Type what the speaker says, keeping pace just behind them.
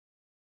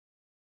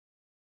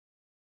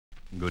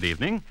Good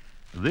evening.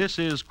 This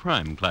is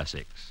Crime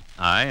Classics.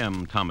 I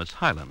am Thomas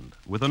Hyland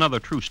with another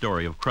true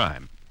story of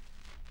crime.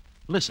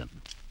 Listen.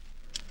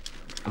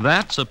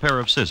 That's a pair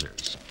of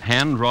scissors,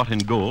 hand-wrought in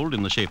gold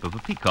in the shape of a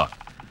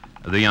peacock.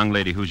 The young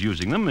lady who's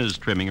using them is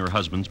trimming her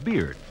husband's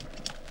beard.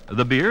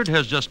 The beard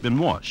has just been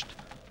washed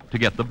to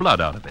get the blood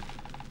out of it.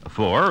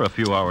 For a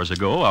few hours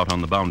ago, out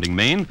on the bounding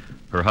main,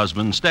 her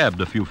husband stabbed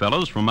a few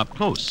fellows from up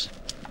close.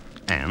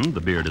 And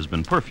the beard has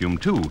been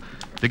perfumed, too,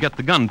 to get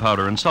the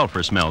gunpowder and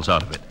sulfur smells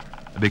out of it,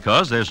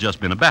 because there's just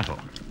been a battle.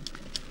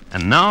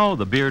 And now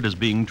the beard is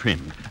being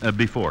trimmed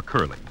before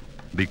curling,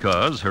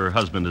 because her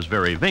husband is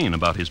very vain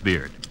about his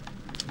beard.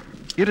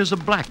 It is a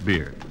black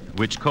beard,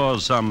 which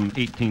caused some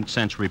 18th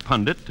century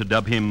pundit to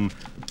dub him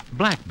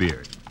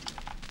Blackbeard.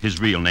 His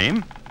real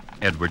name,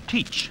 Edward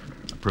Teach.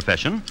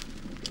 Profession,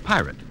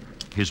 pirate.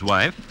 His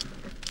wife,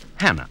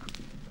 Hannah.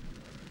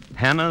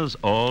 Hannah's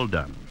all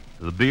done.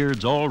 The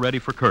beard's all ready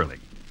for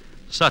curling.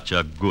 Such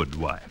a good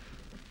wife.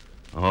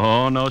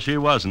 Oh, no, she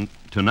wasn't.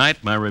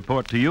 Tonight, my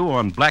report to you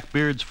on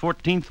Blackbeard's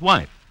 14th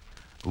wife.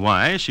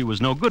 Why she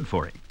was no good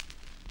for him.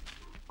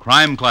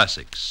 Crime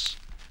Classics,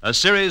 a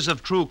series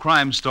of true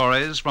crime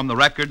stories from the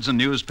records and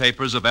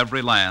newspapers of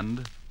every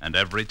land and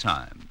every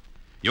time.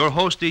 Your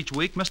host each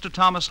week, Mr.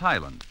 Thomas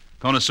Hyland,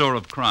 connoisseur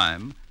of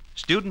crime,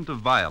 student of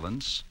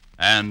violence,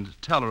 and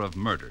teller of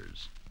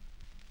murders.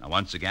 Now,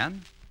 once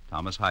again,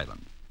 Thomas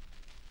Hyland.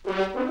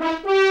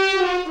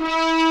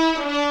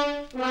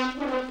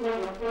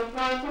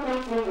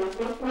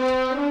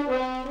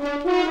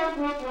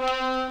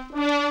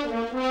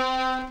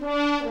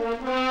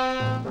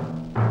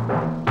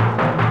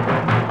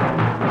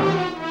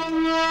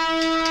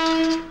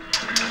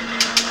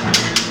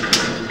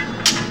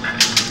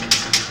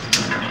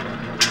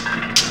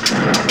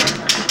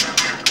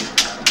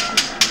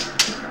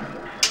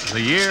 The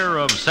year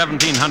of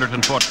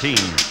 1714.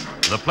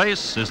 The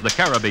place is the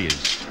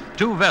Caribbees.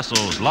 Two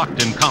vessels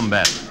locked in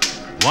combat.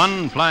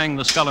 One flying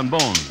the Skull and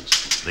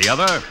Bones. The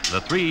other,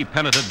 the three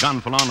penitent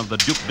gonfalon of the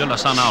Duc de la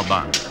San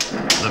Alban.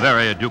 The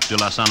very Duc de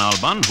la San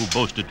Alban who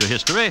boasted to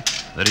history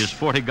that his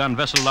 40-gun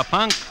vessel La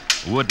Panque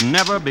would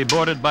never be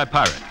boarded by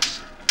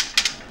pirates.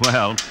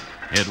 Well,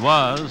 it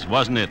was,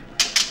 wasn't it?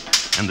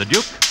 And the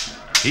Duke,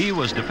 he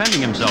was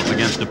defending himself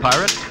against a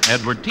pirate,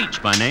 Edward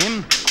Teach by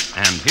name,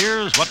 and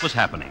here's what was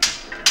happening.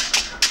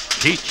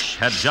 Teach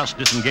had just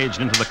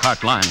disengaged into the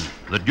cart line.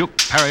 The Duke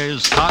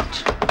parries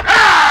cart.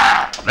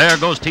 There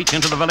goes Teach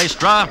into the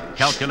Valestra,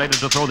 calculated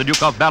to throw the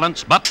Duke off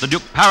balance, but the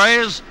Duke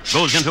parries,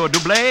 goes into a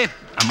doublé,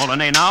 a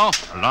Molinet now,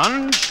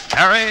 lunge,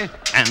 parry,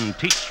 and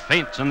Teach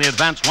feints in the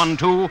advance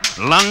 1-2,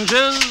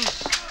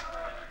 lunges,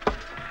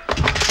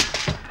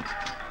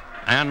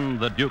 and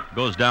the Duke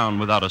goes down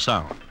without a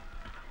sound,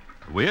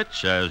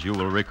 which, as you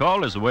will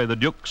recall, is the way the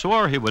Duke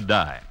swore he would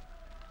die.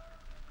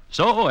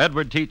 So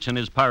Edward Teach and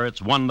his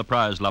pirates won the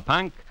prize La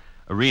Panque,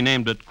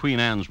 renamed it Queen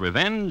Anne's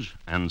Revenge,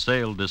 and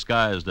sailed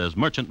disguised as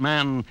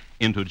merchantman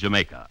into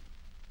Jamaica.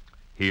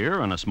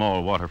 Here, in a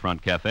small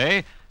waterfront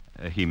cafe,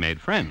 he made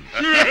friends.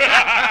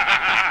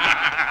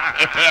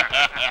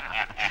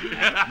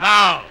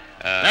 Now,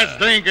 let's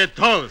drink a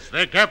toast,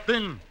 eh,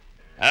 Captain?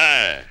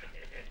 Aye,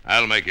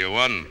 I'll make you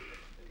one.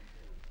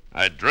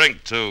 I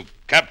drink to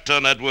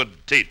Captain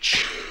Edward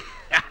Teach.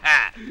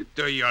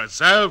 To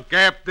yourself,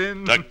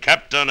 Captain. To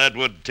Captain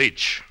Edward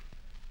Teach,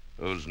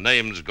 whose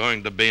name's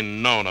going to be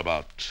known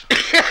about.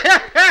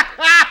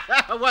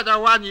 What a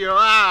one you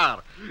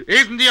are.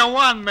 Isn't he a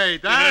one,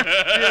 mate, huh?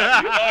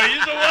 Oh,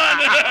 he's a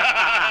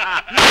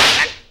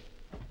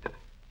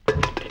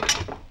one.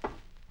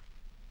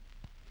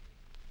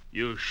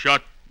 You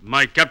shot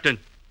my captain.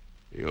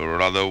 You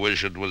rather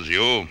wish it was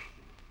you?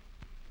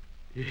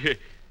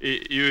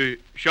 You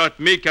shot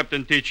me,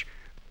 Captain Teach.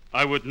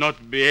 I would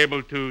not be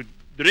able to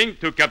drink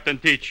to Captain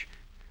Teach.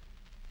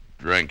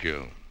 Drink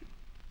you.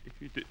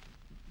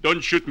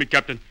 Don't shoot me,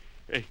 Captain.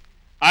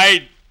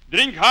 I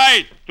drink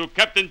high to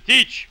Captain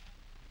Teach.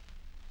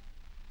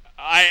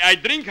 I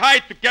drink high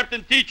to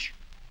Captain Teach,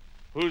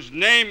 whose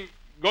name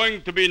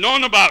going to be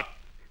known about.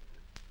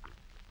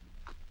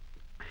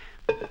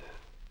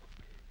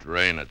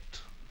 Drain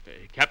it.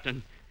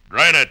 Captain.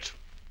 Drain it,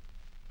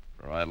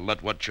 or I'll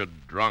let what you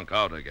drunk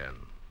out again.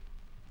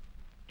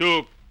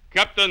 To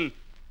Captain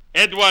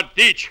Edward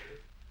Teach.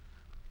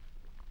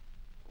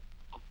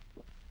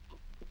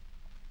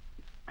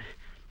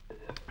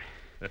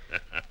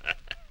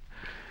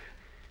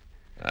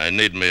 I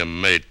need me a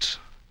mate.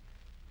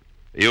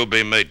 You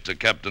be mate to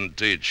Captain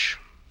Teach.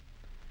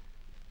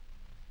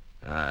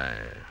 Aye.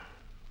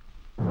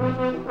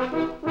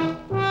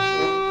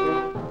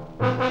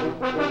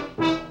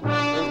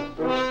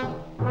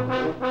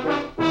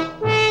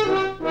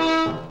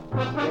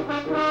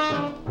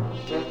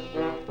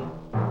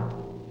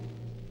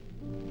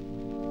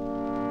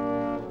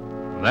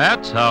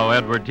 That's how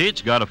Edward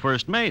Teach got a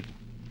first mate.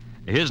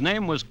 His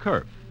name was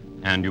Curf,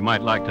 and you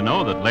might like to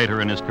know that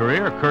later in his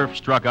career, Curf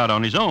struck out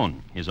on his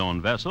own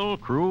vessel,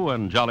 crew,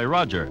 and Jolly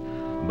Roger.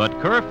 But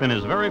Curf, in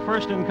his very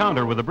first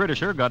encounter with a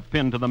Britisher, got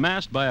pinned to the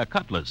mast by a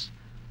cutlass.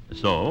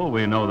 So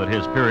we know that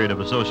his period of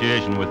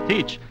association with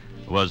Teach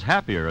was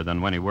happier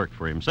than when he worked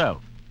for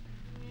himself.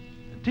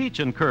 Teach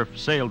and Kerf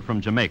sailed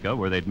from Jamaica,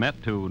 where they'd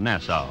met, to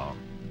Nassau.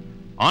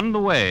 On the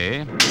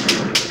way,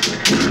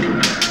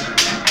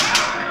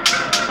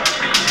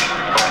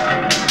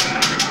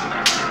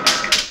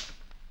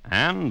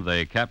 and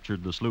they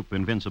captured the sloop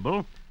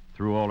Invincible,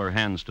 threw all her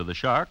hands to the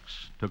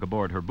sharks, took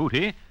aboard her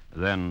booty,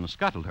 then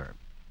scuttled her.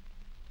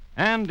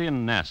 And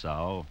in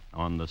Nassau,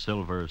 on the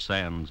silver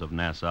sands of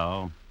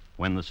Nassau,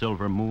 when the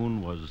silver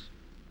moon was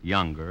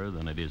younger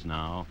than it is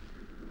now.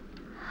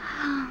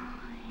 Oh,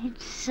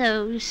 it's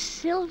so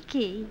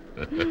silky.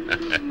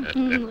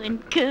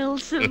 And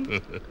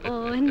curlsome.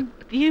 Oh,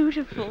 and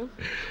beautiful.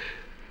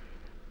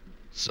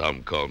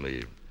 Some call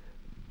me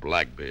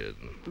Blackbeard.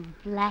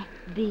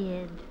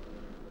 Blackbeard.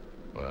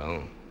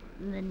 Well,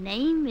 The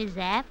name is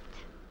apt.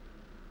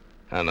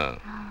 Hannah,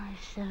 Oh,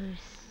 so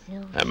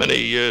silky. how many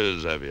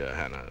years have you,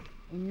 Hannah?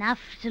 Enough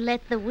to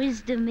let the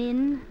wisdom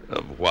in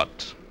Of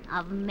what?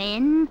 of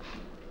men.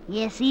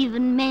 Yes,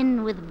 even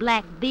men with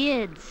black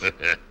beards.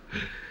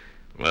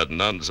 But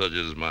none such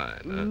as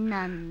mine, huh?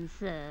 None,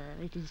 sir.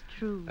 It is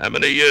true. How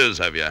many years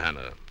have you,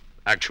 Hannah?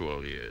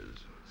 Actual years.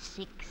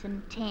 6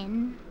 and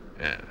 10.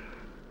 Yeah.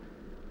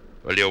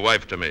 Well, your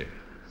wife to me.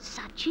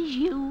 Such as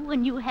you,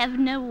 and you have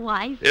no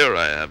wife. Here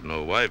I have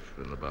no wife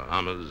in the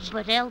Bahamas.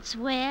 But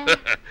elsewhere,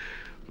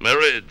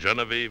 Mary,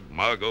 Genevieve,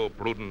 Margot,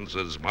 Prudence,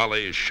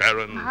 Molly,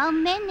 Sharon. how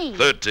many?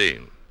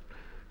 13.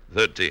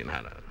 13,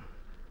 Hannah.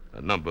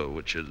 A number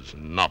which is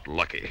not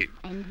lucky.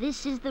 And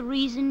this is the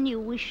reason you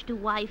wish to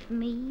wife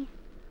me?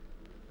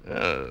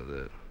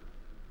 The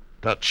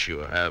touch you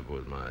have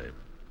with my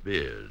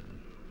beard.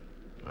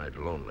 I'd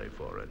lonely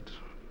for it.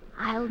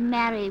 I'll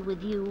marry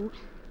with you,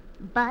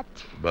 but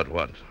But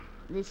what?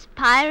 this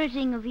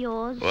pirating of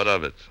yours, What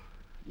of it?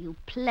 you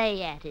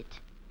play at it.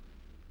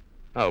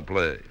 I'll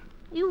play.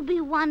 You'll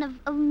be one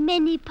of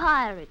many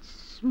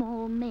pirates,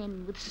 small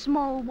men with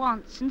small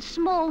wants and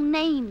small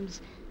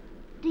names.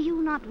 Do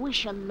you not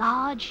wish a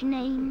large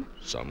name?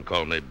 Some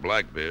call me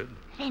Blackbeard.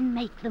 Then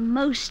make the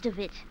most of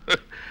it.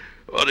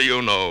 What do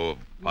you know of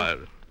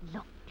pirate?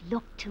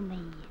 Look to me.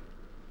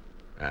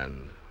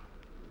 And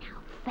Now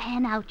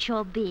fan out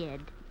your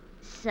beard.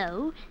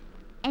 So.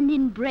 And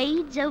in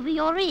braids over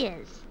your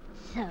ears.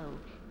 So.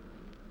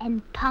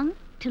 And punk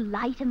to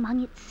light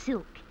among its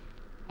silk.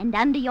 And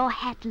under your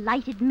hat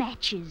lighted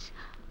matches.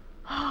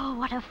 Oh,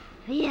 what a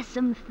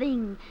fearsome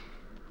thing.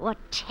 What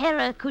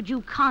terror could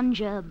you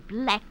conjure,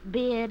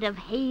 Blackbeard of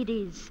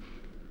Hades?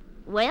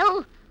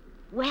 Well,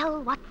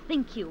 what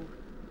think you?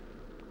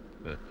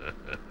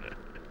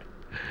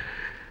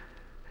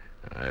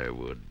 I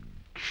would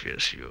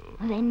kiss you.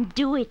 Then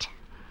do it.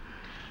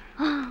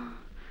 Oh,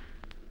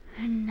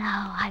 and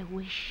now I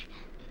wish,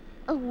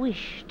 a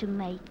wish to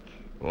make.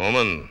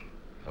 Woman,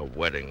 a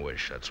wedding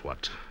wish, that's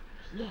what.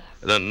 Yes.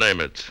 Then name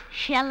it.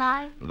 Shall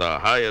I? The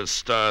highest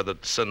star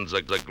that sends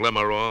a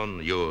glimmer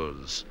on,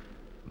 yours.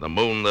 The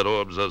moon that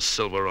orbs a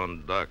silver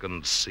on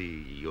darkened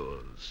sea,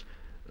 yours.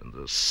 And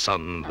the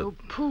sun that... Oh,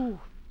 pooh.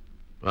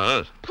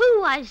 Huh?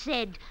 Pooh, I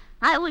said.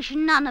 I wish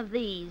none of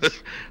these.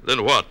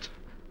 Then what?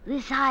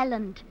 This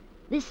island.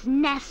 This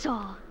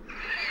Nassau.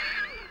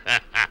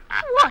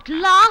 What,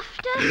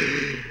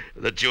 laughter?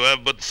 That you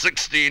have but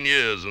 16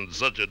 years in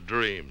such a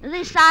dream.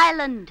 This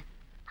island.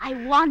 I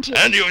want it.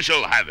 And you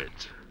shall have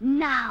it.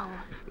 Now.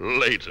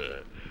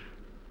 Later.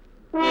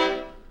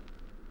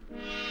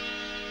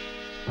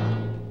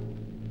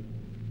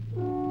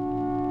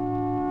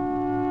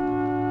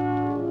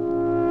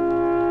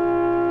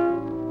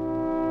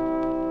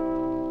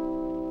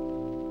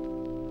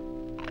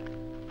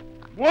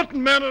 What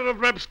manner of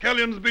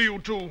rapscallions be you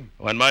two?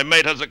 When my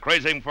mate has a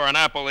craving for an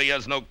apple, he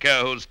has no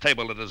care whose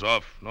table it is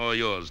off, nor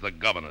yours, the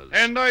governor's.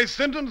 And I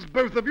sentence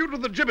both of you to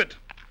the gibbet.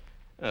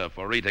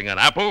 For eating an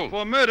apple?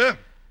 For murder.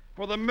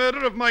 For the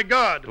murder of my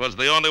guard. It was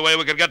the only way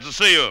we could get to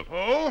see you.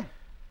 Oh?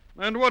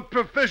 And what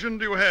profession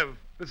do you have?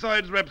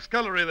 Besides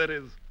rapscallery, that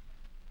is.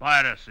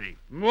 Piracy.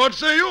 What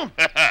say you?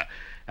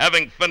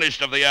 Having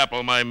finished of the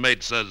apple, my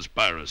mate says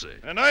piracy.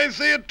 And I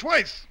say it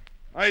twice.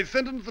 I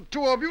sentence the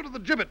two of you to the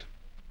gibbet.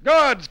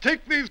 Guards,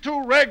 take these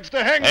two rags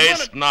to hang upon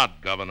Haste it.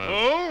 not, Governor.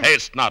 Oh?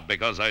 Haste not,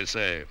 because I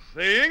say,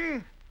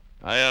 Saying?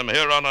 I am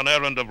here on an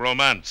errand of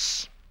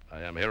romance.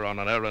 I am here on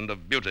an errand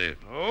of beauty.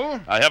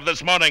 Oh? I have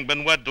this morning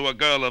been wed to a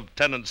girl of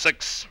 10 and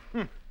 6.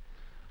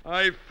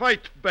 I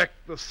fight back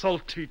the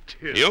salty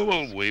tears. You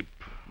will weep.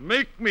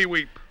 Make me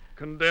weep,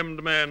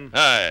 condemned man.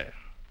 Aye.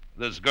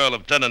 This girl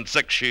of 10 and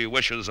 6, she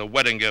wishes a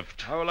wedding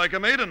gift. How like a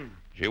maiden.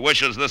 She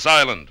wishes this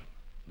island,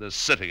 this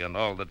city, and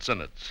all that's in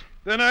it.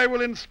 Then I will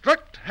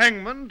instruct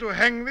hangman to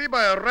hang thee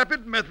by a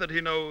rapid method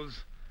he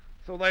knows,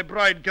 so thy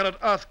bride cannot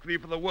ask thee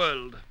for the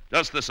world.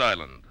 Just this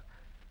island,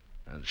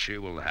 and she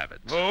will have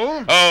it.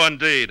 Oh? Oh,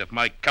 indeed, if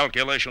my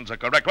calculations are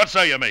correct. What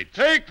say you, mate?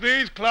 Take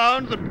these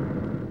clowns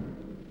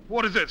and...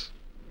 What is this?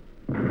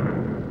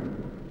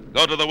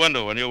 Go to the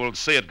window and you will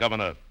see it,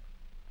 Governor.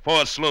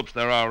 4 sloops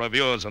there are of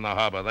yours in the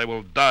harbor. They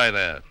will die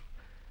there.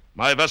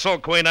 My vessel,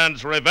 Queen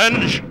Anne's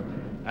Revenge,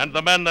 and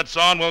the men that's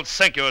on will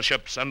sink your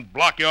ships and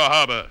block your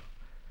harbor.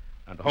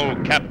 and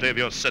hold captive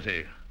your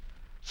city.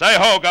 Say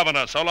ho,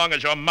 Governor, so long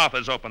as your mouth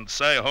is open.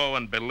 Say ho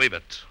and believe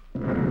it.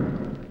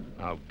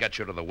 Now get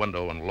you to the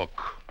window and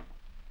look.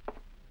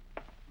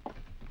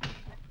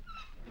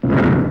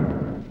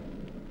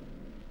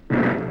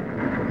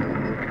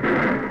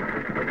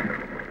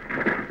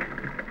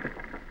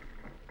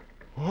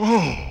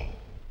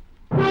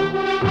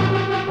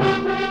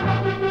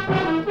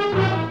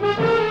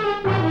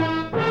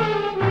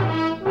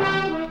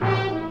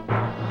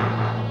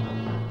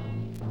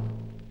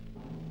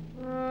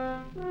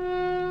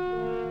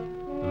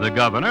 The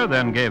governor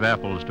then gave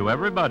apples to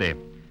everybody.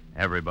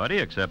 Everybody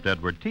except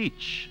Edward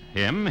Teach.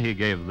 Him he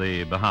gave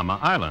the Bahama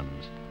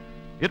Islands.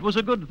 It was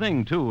a good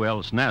thing, too,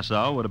 else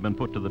Nassau would have been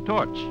put to the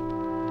torch.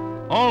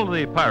 All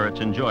the pirates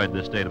enjoyed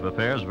this state of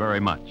affairs very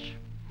much.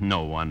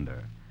 No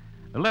wonder.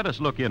 Let us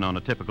look in on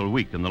a typical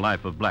week in the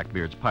life of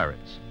Blackbeard's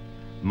pirates.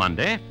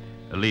 Monday,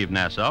 leave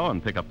Nassau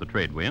and pick up the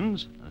trade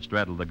winds,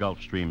 straddle the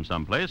Gulf Stream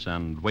someplace,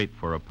 and wait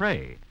for a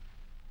prey.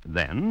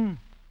 Then...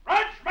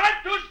 Frenchman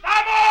to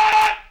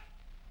starboard!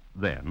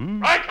 Then...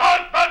 Right on,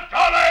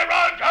 Montgomery,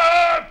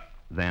 Roger!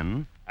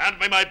 Then... Hand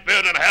me my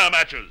beard and hair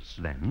matches.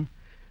 Then...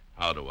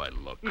 How do I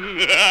look?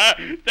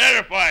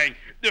 Terrifying.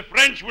 The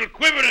French will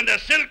quiver in their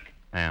silk.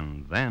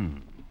 And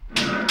then...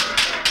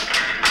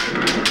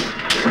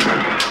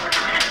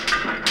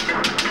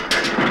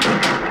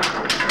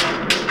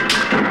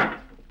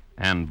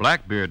 And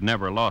Blackbeard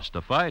never lost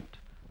a fight.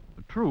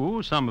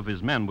 True, some of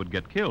his men would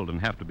get killed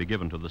and have to be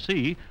given to the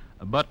sea,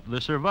 but the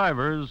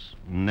survivors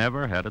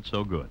never had it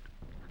so good.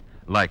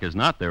 Like as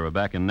not, they were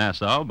back in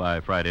Nassau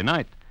by Friday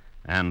night,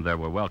 and there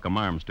were welcome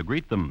arms to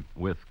greet them,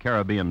 with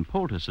Caribbean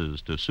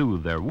poultices to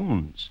soothe their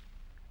wounds.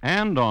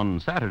 And on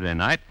Saturday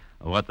night,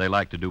 what they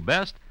liked to do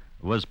best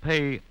was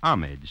pay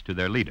homage to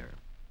their leader.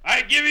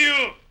 I give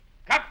you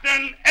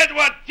Captain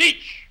Edward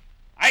Teach.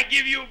 I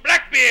give you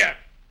Blackbeard,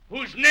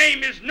 whose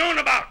name is known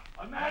about.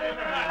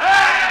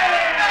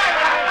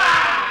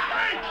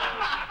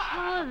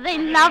 Oh, they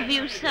love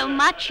you so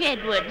much,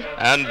 Edward.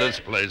 And this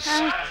place.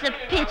 Oh, it's a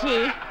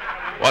pity.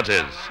 What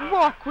is?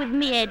 Walk with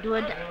me,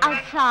 Edward,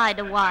 outside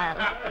a while.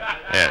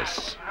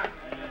 Yes.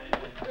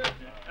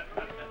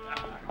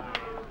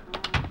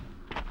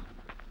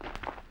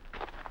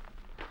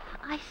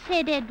 I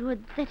said,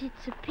 Edward, that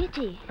it's a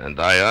pity And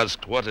I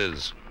asked what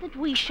is. that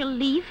we shall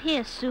leave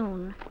here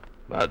soon.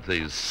 But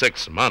these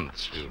 6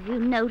 months, you... Have you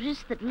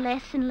noticed that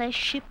less and less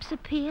ships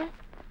appear?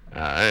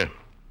 Aye,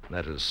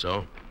 that is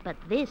so. But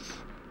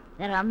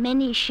there are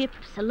many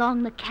ships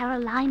along the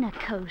Carolina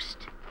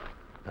coast.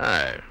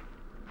 Aye.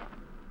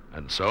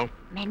 And so?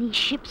 Many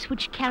ships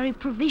which carry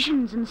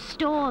provisions and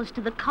stores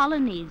to the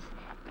colonies,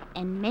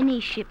 and many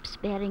ships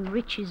bearing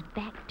riches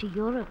back to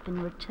Europe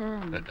in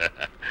return.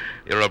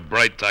 You're a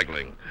bright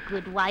tackling.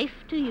 Good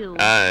wife to you.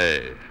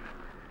 Aye.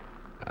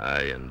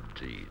 Aye,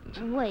 indeed.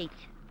 Wait.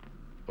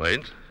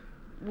 Wait?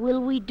 Will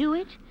we do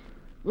it?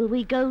 Will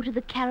we go to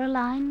the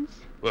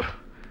Carolines? Well,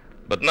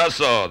 but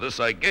Nassau, this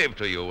I gave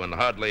to you, and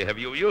hardly have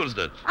you used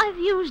it. I've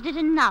used it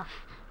enough.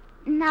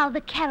 Now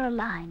the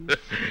Carolines.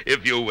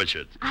 If you wish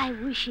it. I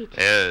wish it.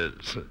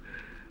 Yes.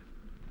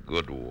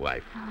 Good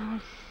wife.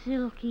 Oh,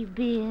 silky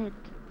beard.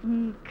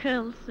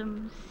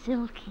 Curlsome,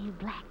 silky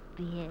black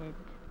beard.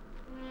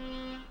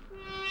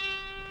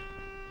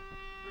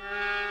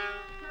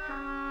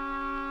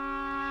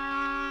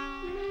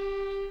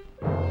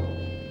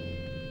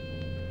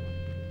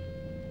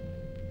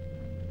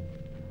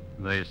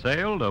 They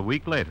sailed a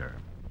week later,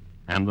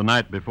 and the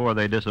night before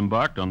they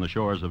disembarked on the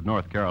shores of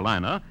North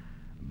Carolina,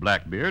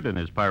 Blackbeard and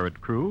his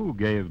pirate crew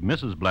gave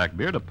Mrs.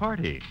 Blackbeard a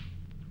party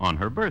on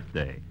her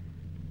birthday.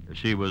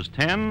 She was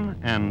 10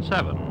 and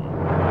 7.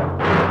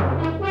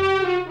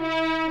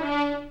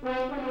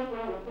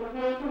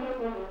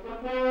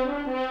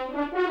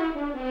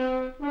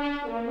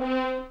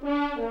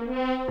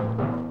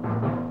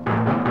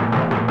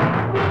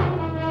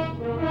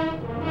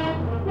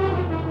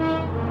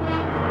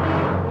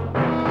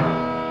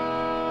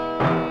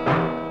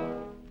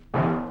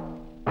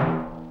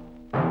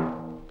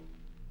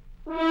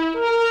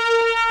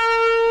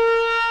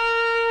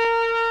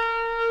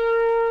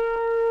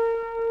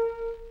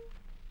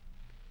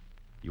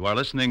 You are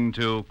listening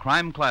to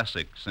Crime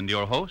Classics and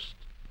your host,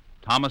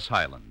 Thomas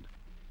Hyland.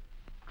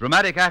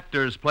 Dramatic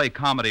actors play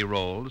comedy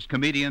roles,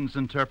 comedians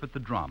interpret the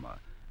drama.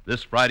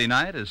 This Friday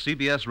night, as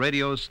CBS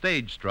Radio's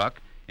Stage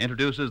Struck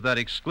introduces that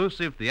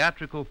exclusive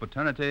theatrical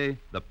fraternity,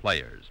 the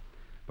Players.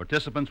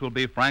 Participants will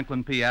be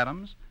Franklin P.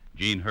 Adams,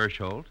 Gene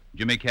Hirschholt,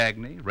 Jimmy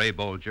Cagney, Ray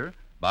Bolger,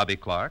 Bobby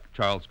Clark,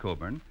 Charles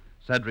Coburn,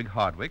 Cedric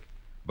Hardwick,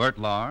 Bert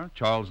Lahr,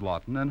 Charles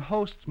Lawton, and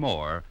hosts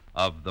more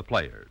of the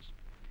Players.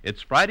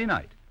 It's Friday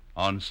night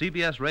on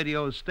CBS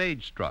Radio's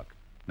Stage Struck,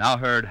 now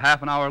heard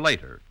half an hour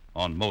later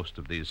on most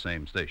of these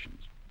same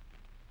stations.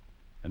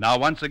 And now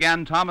once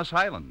again, Thomas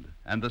Hyland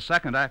and the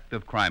second act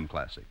of Crime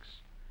Classics,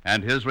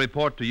 and his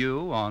report to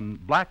you on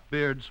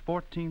Blackbeard's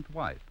 14th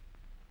wife,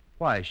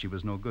 why she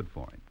was no good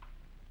for him.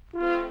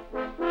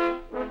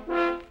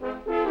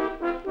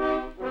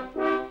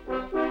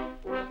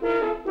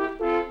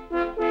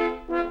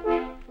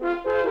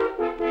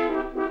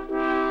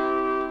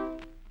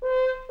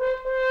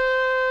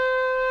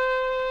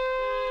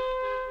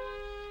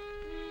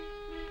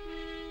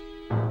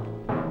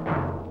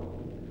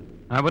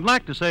 I would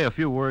like to say a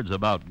few words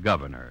about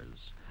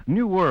governors.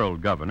 New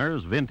World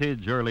governors,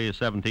 vintage early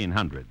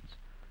 1700s.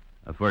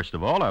 First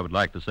of all, I would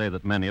like to say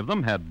that many of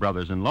them had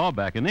brothers-in-law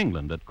back in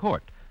England at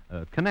court,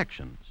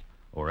 connections,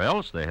 or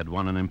else they had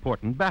won an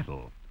important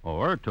battle,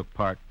 or took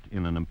part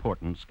in an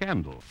important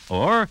scandal,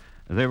 or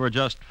they were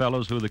just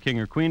fellows who the king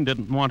or queen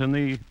didn't want in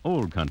the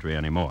old country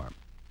anymore.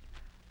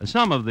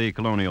 Some of the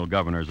colonial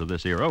governors of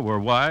this era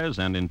were wise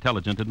and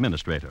intelligent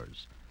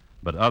administrators,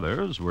 but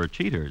others were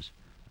cheaters,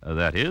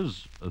 that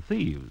is,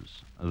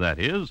 thieves, that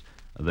is,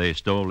 they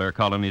stole their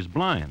colonies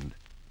blind.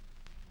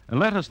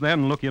 Let us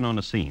then look in on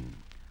a scene.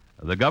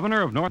 The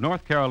governor of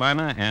North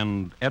Carolina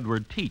and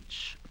Edward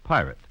Teach,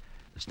 pirate,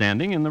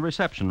 standing in the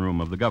reception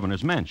room of the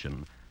governor's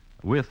mansion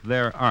with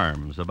their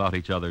arms about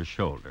each other's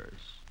shoulders.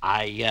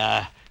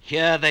 I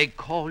hear they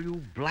call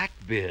you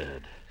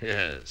Blackbeard.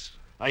 Yes.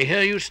 I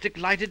hear you stick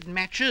lighted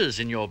matches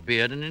in your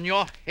beard and in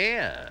your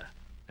hair.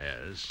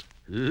 Yes.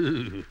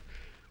 Ooh.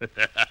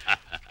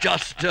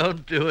 Just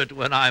don't do it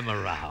when I'm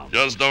around.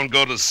 Just don't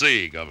go to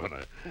sea,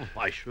 Governor.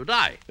 Why should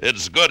I?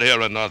 It's good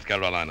here in North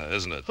Carolina,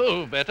 isn't it?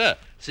 Oh, better.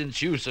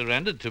 Since you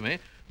surrendered to me,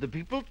 the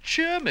people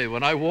cheer me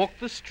when I walk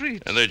the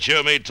streets. And they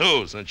cheer me,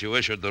 too, since you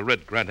issued the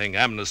writ granting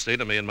amnesty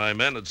to me and my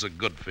men. It's a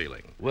good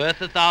feeling. Worth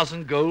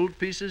 1,000 gold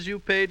pieces you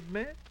paid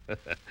me?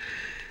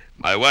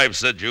 My wife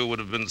said you would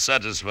have been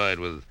satisfied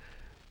with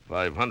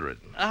 500.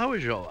 How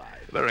is your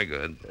wife? Very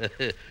good.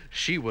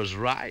 She was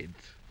right.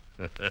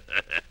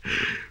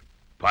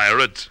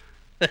 Pirate.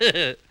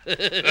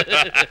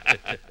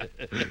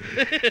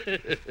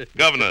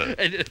 Governor.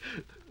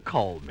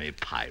 Call me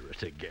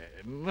pirate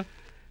again.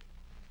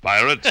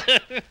 Pirate.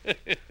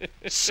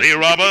 Sea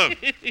robber.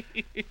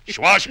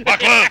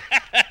 Swashbuckler.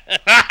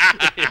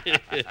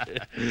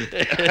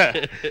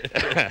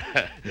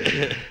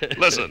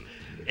 Listen.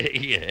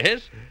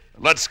 Yes?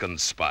 Let's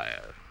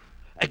conspire.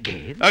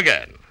 Again?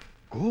 Again.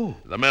 Go.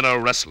 The men are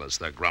restless.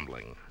 They're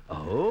grumbling.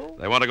 Oh?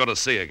 They want to go to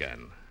sea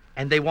again.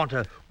 And they want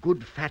a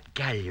good fat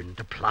galleon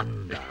to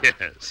plunder.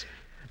 Yes.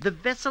 The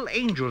vessel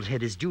Angel's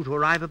Head is due to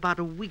arrive about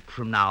a week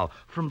from now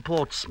from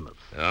Portsmouth.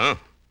 Oh?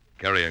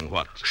 Carrying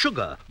what?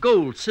 Sugar,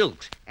 gold,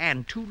 silks,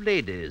 and 2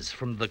 ladies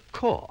from the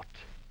court.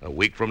 A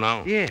week from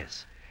now?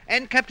 Yes.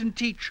 And Captain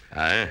Teach,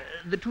 Aye?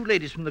 the 2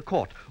 ladies from the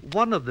court.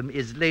 One of them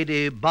is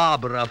Lady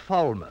Barbara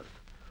Falmouth.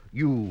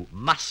 You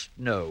must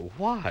know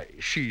why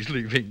she's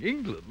leaving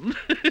England.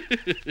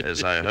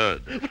 As I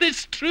heard. But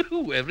it's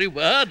true, every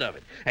word of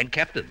it. And,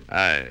 Captain,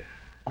 Aye.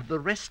 of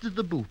the rest of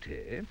the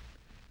booty,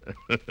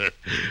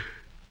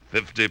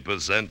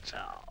 50%.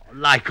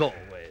 like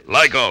always.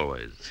 Like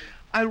always.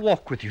 I'll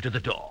walk with you to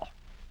the door.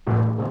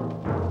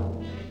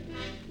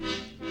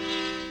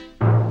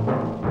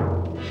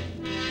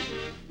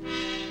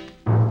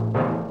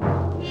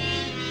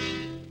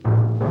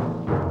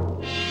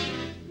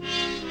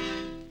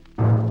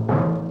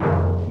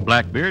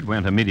 Blackbeard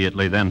went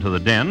immediately then to the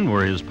den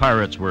where his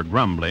pirates were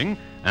grumbling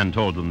and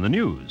told them the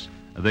news.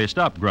 They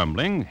stopped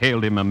grumbling,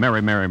 hailed him a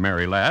merry, merry,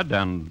 merry lad,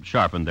 and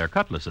sharpened their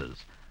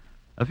cutlasses.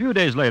 A few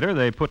days later,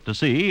 they put to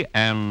sea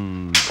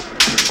and...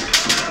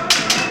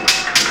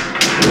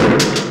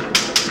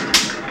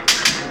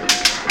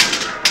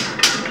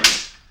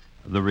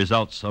 the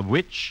results of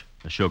which,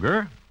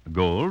 sugar,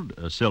 gold,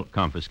 silk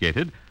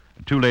confiscated,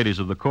 2 ladies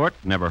of the court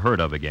never heard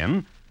of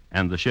again,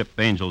 and the ship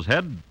Angel's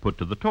Head put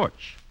to the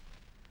torch.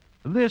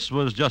 This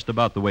was just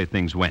about the way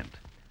things went.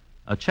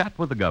 A chat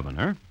with the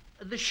governor.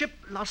 The ship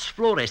Las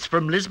Flores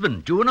from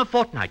Lisbon, due in a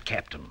fortnight,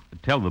 Captain.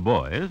 Tell the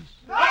boys.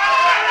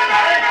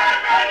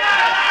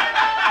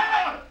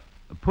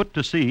 Put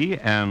to sea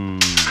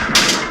and...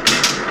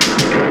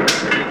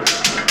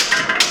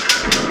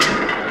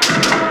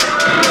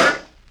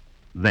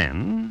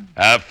 then...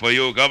 Half for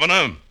you,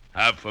 Governor.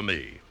 Half for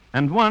me.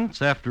 And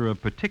once, after a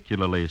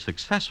particularly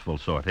successful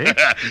sortie...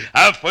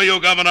 Half for you,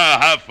 Governor.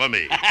 Half for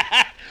me.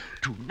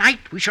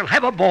 Tonight we shall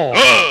have a ball.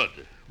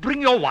 Good. Bring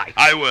your wife.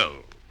 I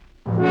will.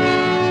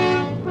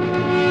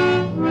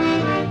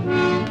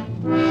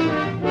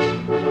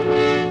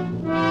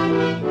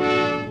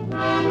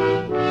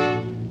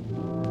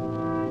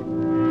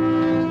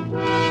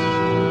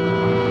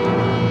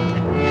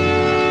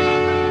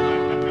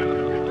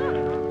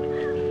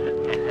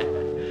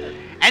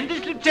 And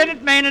this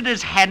Lieutenant Maynard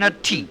is Hannah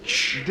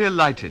Teach.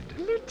 Delighted.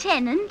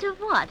 Lieutenant of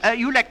what?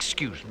 You'll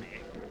excuse me.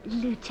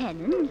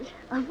 Lieutenant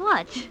of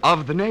what?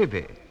 Of the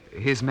Navy,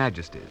 His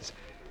Majesty's.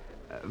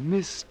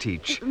 Miss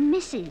Teach.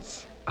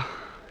 Mrs.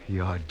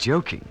 You're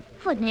joking.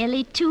 For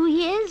nearly 2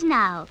 years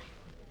now.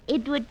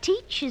 Edward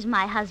Teach is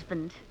my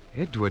husband.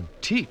 Edward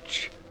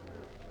Teach?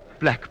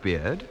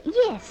 Blackbeard?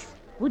 Yes.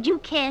 Would you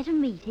care to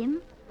meet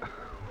him?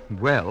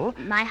 Well...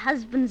 My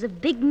husband's a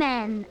big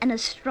man and a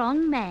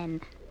strong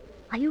man.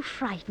 Are you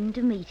frightened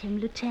to meet him,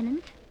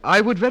 Lieutenant? I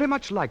would very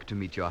much like to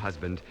meet your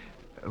husband.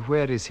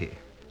 Where is he?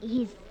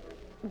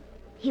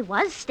 He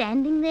was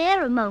standing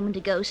there a moment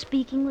ago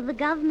speaking with the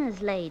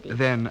governor's lady.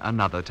 Then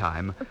another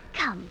time.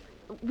 Come,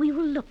 we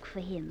will look for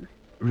him.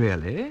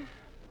 Really?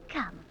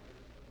 Come.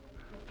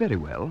 Very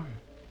well.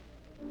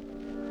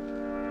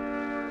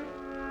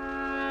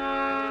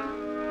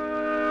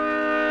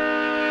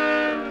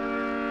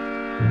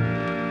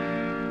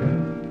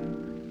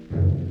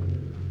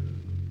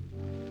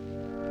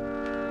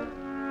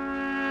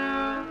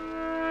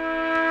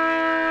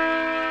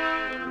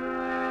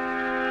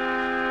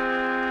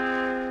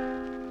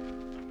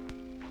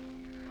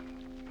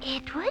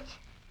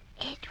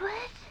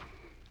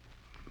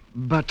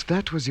 But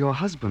that was your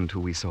husband who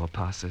we saw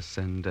pass us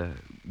and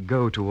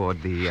go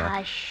toward the...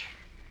 Hush.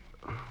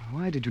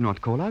 Why did you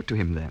not call out to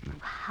him then?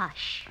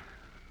 Hush.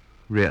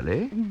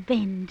 Really?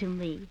 Bend to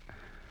me.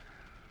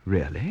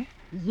 Really?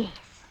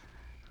 Yes.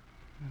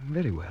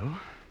 Very well.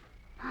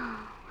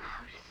 Oh,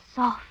 how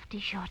soft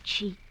is your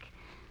cheek.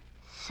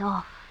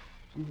 Soft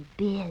and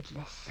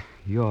beardless.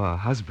 Your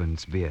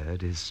husband's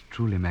beard is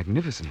truly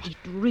magnificent. It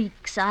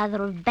reeks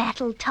either of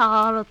battle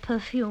tar or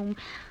perfume.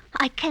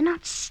 I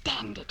cannot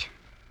stand it.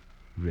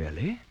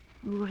 Really?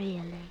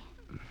 Really.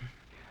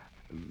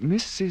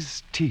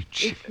 Mrs.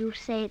 Teach... If you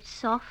say it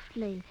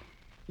softly,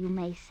 you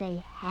may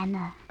say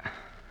Hannah.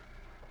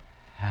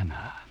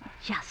 Hannah.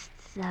 Just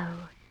so.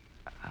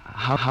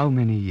 How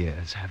many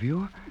years have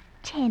you?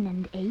 10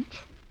 and 8.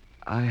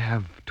 I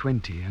have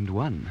 20 and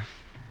 1.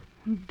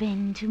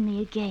 Bend to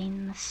me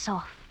again the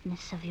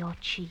softness of your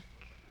cheek.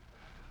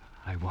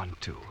 I want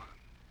to.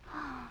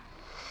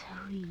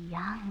 So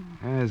young.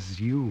 As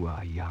you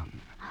are young.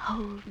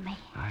 Hold me.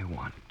 I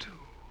want to.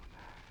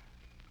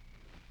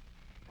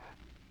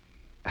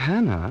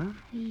 Hannah?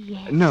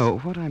 Yes. No,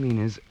 what I mean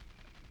is,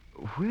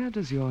 where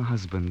does your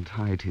husband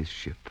hide his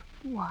ship?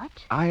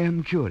 What? I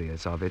am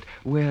curious of it.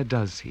 Where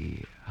does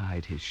he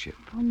hide his ship?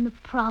 In the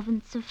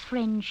province of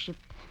Friendship,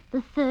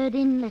 the third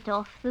inlet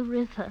off the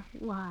river.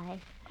 Why?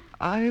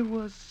 I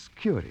was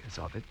curious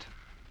of it.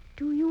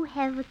 Do you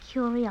have a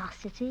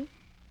curiosity?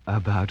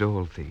 About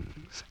all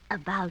things.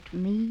 About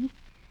me?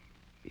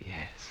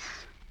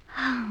 Yes.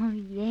 Oh,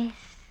 yes.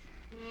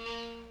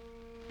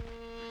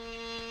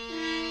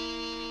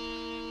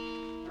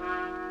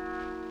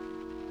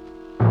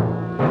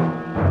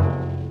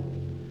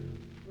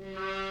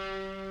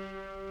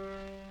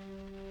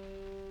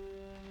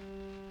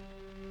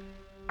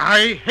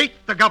 I hate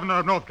the governor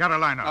of North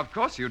Carolina. Of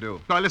course you do.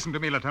 Now, listen to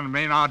me, Lieutenant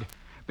Maynard.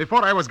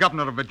 Before I was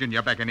governor of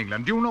Virginia back in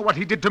England, do you know what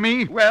he did to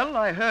me? Well,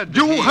 I heard...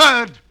 You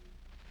heard?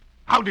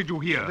 How did you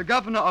hear? The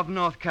governor of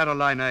North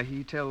Carolina,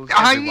 he tells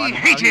I everyone...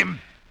 hate him!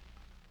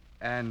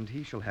 And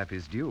he shall have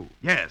his due.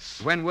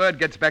 Yes. When word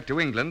gets back to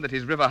England that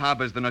his river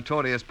harbors the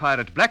notorious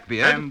pirate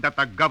Blackbeard... And that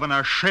the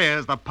governor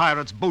shares the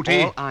pirate's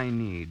booty. All I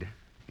need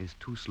is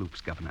 2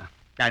 sloops, Governor.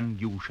 And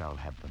you shall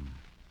have them.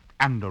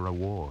 And a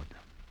reward.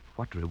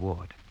 What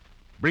reward?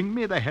 Bring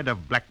me the head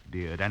of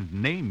Blackbeard and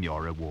name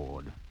your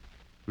reward.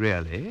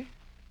 Really?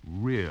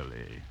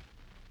 Really.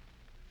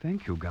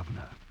 Thank you,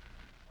 Governor.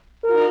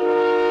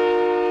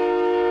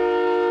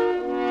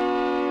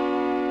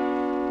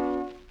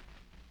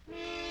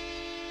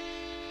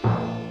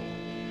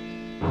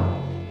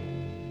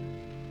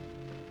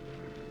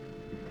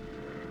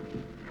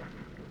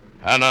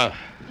 Hannah,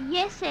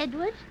 Yes,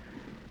 Edward?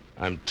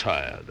 I'm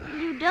tired.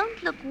 You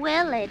don't look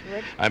well,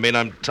 Edward. I mean,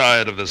 I'm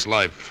tired of this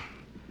life.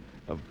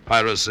 Of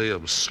piracy,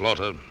 of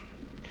slaughter.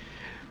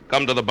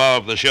 Come to the bow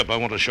of the ship. I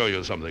want to show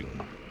you something.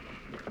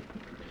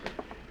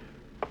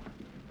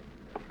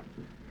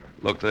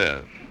 Look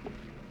there.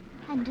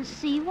 And to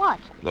see what?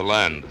 The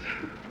land.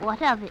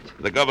 What of it?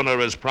 The governor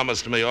has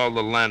promised me all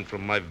the land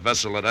from my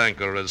vessel at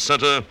anchor as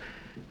center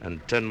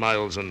and 10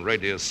 miles in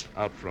radius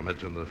out from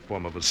it in the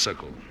form of a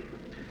circle.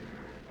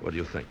 What do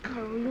you think?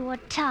 Oh, you are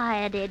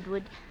tired,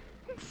 Edward.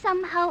 And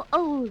somehow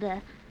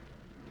older.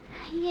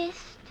 Yes,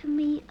 to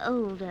me,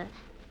 older.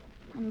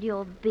 And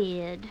your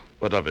beard.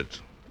 What of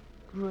it?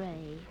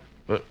 Gray.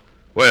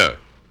 Where?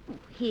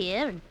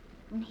 Here,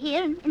 and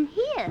here, and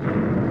here.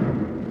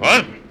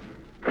 What?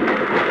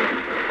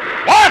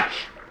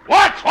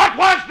 What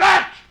was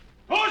that?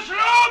 2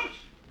 sloops!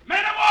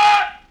 Men of war!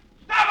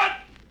 Stop it!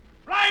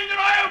 Flying the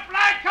royal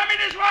flag coming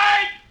this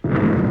way!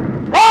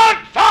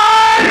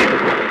 Broadside!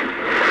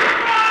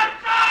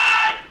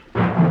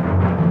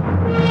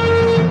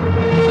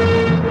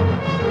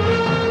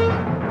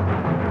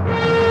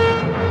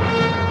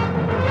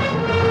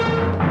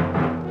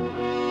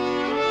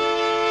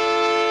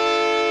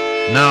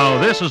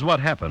 Now, this is what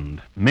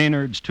happened.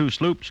 Maynard's 2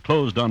 sloops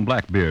closed on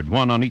Blackbeard,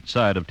 1 on each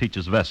side of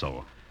Teach's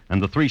vessel,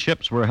 and the 3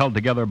 ships were held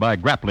together by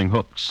grappling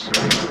hooks.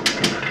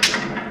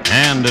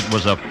 And it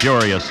was a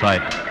furious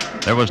sight.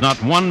 There was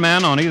not one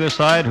man on either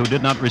side who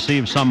did not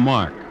receive some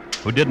mark,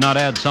 who did not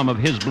add some of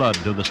his blood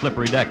to the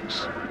slippery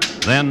decks.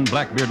 Then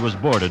Blackbeard was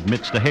boarded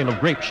midst a hail of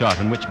grape shot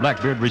in which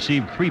Blackbeard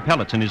received 3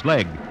 pellets in his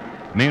leg.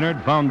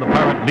 Maynard found the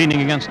pirate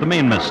leaning against the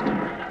mainmast,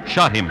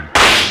 shot him.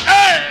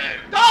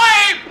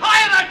 Die,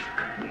 pirate!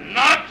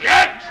 Not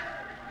yet!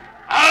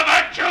 I'll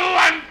bet you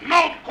and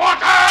no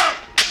quarter!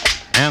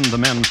 And the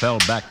men fell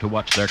back to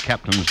watch their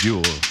captain's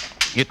duel.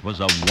 It was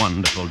a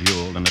wonderful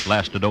duel, and it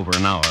lasted over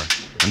an hour.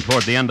 And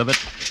toward the end of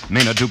it,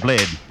 Maynard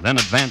Dublade then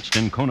advanced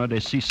in Kona de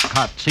Sis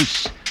Cart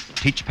Sis.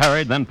 Teach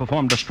parried, then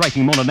performed a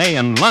striking moulinet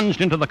and lunged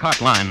into the cart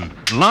line.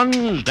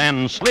 Lunged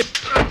and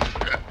slipped.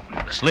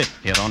 Slipped,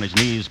 yet on his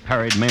knees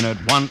parried Maynard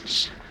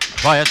once,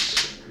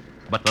 twice,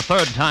 but the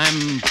third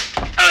time...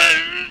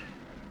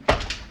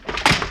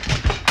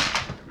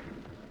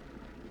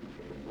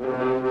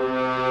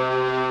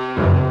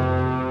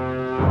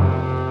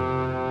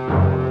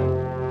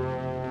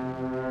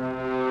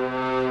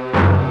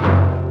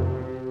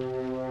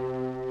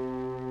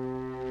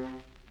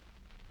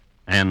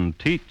 And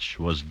Teach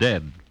was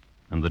dead,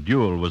 and the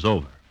duel was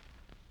over.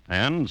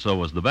 And so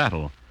was the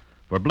battle,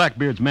 for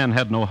Blackbeard's men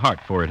had no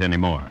heart for it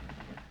anymore.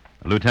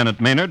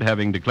 Lieutenant Maynard,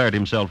 having declared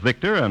himself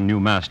victor and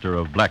new master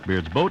of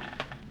Blackbeard's boat,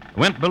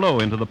 went below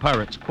into the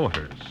pirates'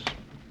 quarters.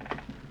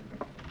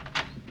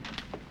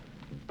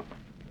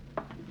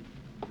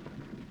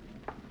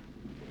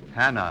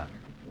 Hannah,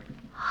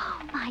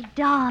 Oh, my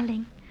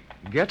darling.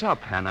 get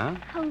up, Hannah.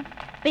 Oh,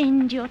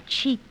 bend your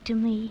cheek to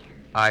me.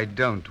 I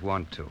don't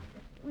want to.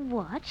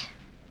 What?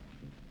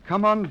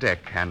 Come on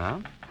deck,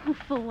 Hannah.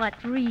 For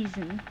what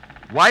reason?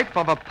 Wife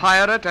of a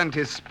pirate and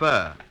his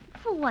spur.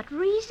 For what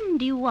reason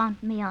do you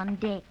want me on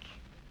deck?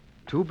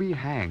 To be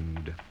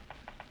hanged.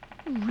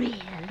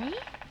 Really?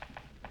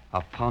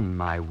 Upon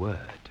my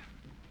word.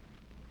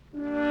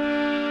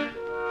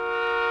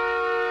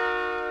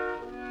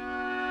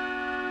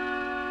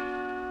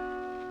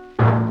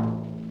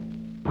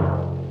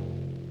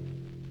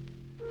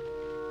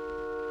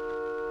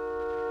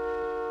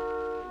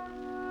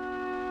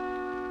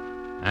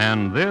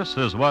 And this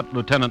is what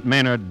Lieutenant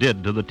Maynard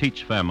did to the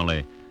Teach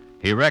family.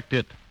 He wrecked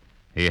it.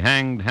 He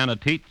hanged Hannah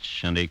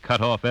Teach, and he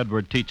cut off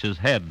Edward Teach's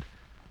head.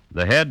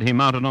 The head he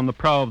mounted on the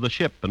prow of the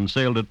ship and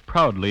sailed it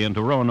proudly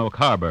into Roanoke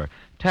Harbor,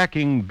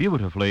 tacking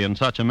beautifully in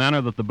such a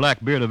manner that the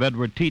black beard of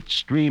Edward Teach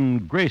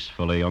streamed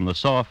gracefully on the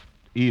soft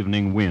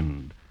evening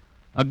wind.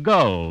 A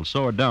gull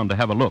soared down to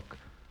have a look,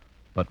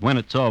 but when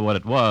it saw what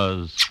it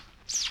was,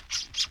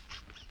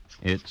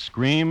 it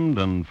screamed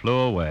and flew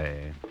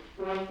away.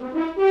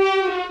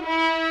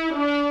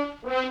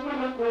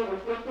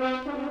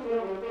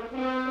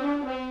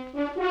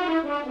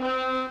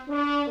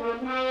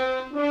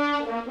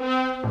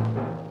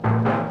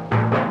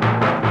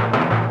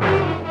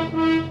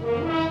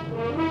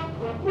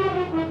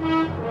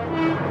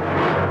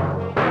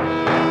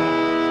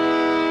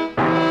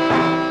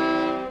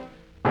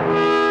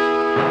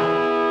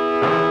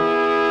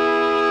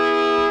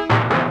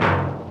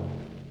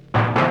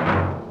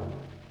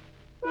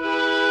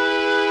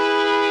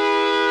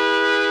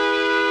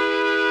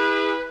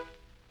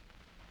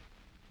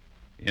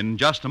 In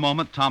just a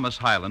moment, Thomas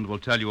Hyland will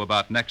tell you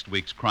about next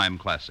week's crime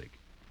classic.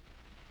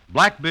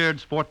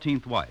 Blackbeard's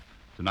 14th Wife,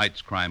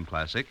 tonight's crime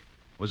classic,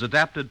 was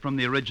adapted from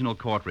the original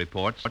court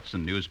reports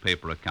and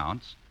newspaper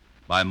accounts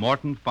by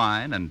Morton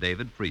Fine and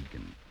David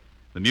Friedkin.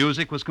 The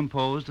music was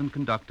composed and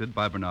conducted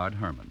by Bernard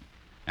Herrmann,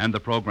 and the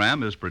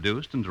program is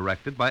produced and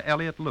directed by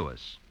Elliott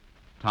Lewis.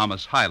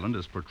 Thomas Hyland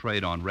is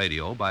portrayed on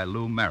radio by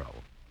Lou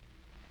Merrill.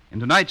 In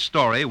tonight's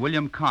story,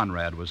 William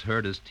Conrad was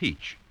heard as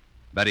Teach,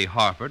 Betty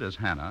Harford as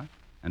Hannah,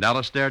 and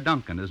Alastair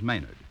Duncan as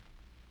Maynard.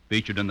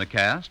 Featured in the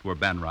cast were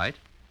Ben Wright,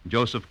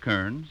 Joseph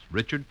Kearns,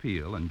 Richard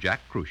Peel, and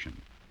Jack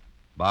Crucian.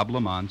 Bob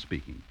Lamont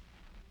speaking.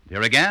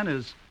 Here again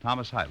is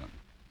Thomas Hyland.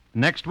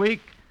 Next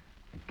week,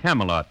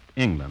 Camelot,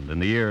 England, in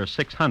the year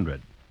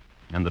 600,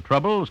 and the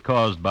troubles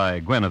caused by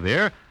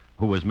Guinevere,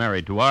 who was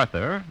married to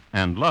Arthur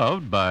and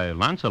loved by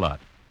Lancelot.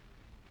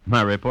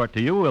 My report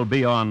to you will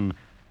be on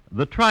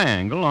The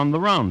Triangle on the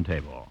Round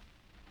Table.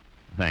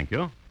 Thank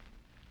you.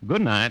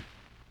 Good night.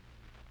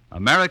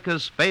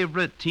 America's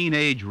favorite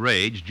teenage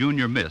rage,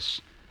 Junior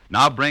Miss,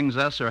 now brings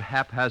us her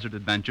haphazard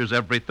adventures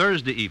every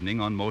Thursday evening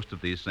on most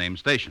of these same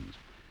stations.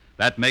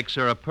 That makes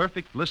her a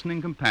perfect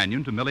listening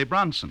companion to Millie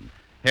Bronson,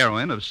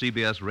 heroine of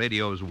CBS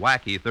Radio's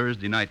wacky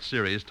Thursday night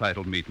series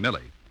titled Meet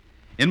Millie.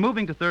 In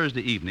moving to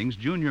Thursday evenings,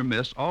 Junior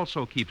Miss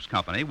also keeps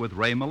company with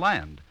Ray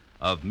Milland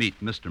of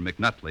Meet Mr.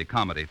 McNutley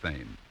comedy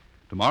fame.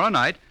 Tomorrow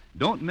night,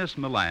 don't miss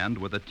Milland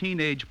with a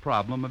teenage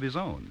problem of his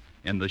own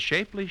in the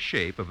shapely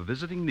shape of a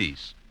visiting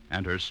niece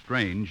and her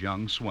strange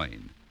young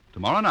swain.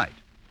 Tomorrow night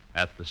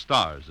at the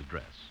Star's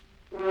Address.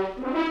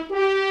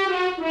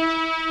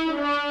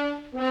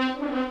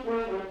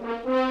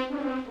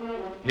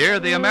 Hear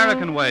The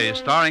American Way,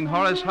 starring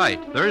Horace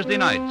Heidt, Thursday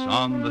nights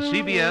on the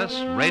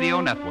CBS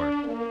Radio Network.